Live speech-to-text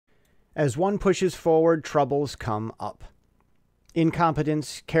As one pushes forward, troubles come up.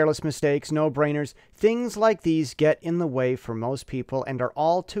 Incompetence, careless mistakes, no-brainers, things like these get in the way for most people and are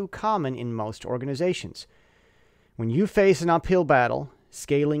all too common in most organizations. When you face an uphill battle,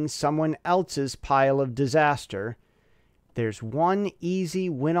 scaling someone else's pile of disaster, there's one easy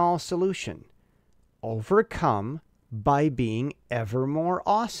win-all solution. Overcome by being ever more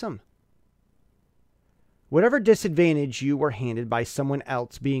awesome. Whatever disadvantage you were handed by someone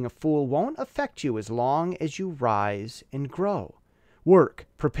else, being a fool won't affect you as long as you rise and grow. Work,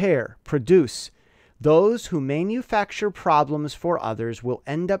 prepare, produce. Those who manufacture problems for others will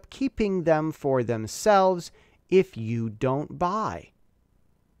end up keeping them for themselves if you don't buy.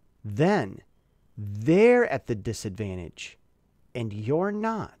 Then they're at the disadvantage and you're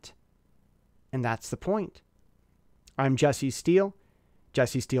not. And that's the point. I'm Jesse Steele,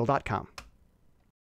 jessesteele.com.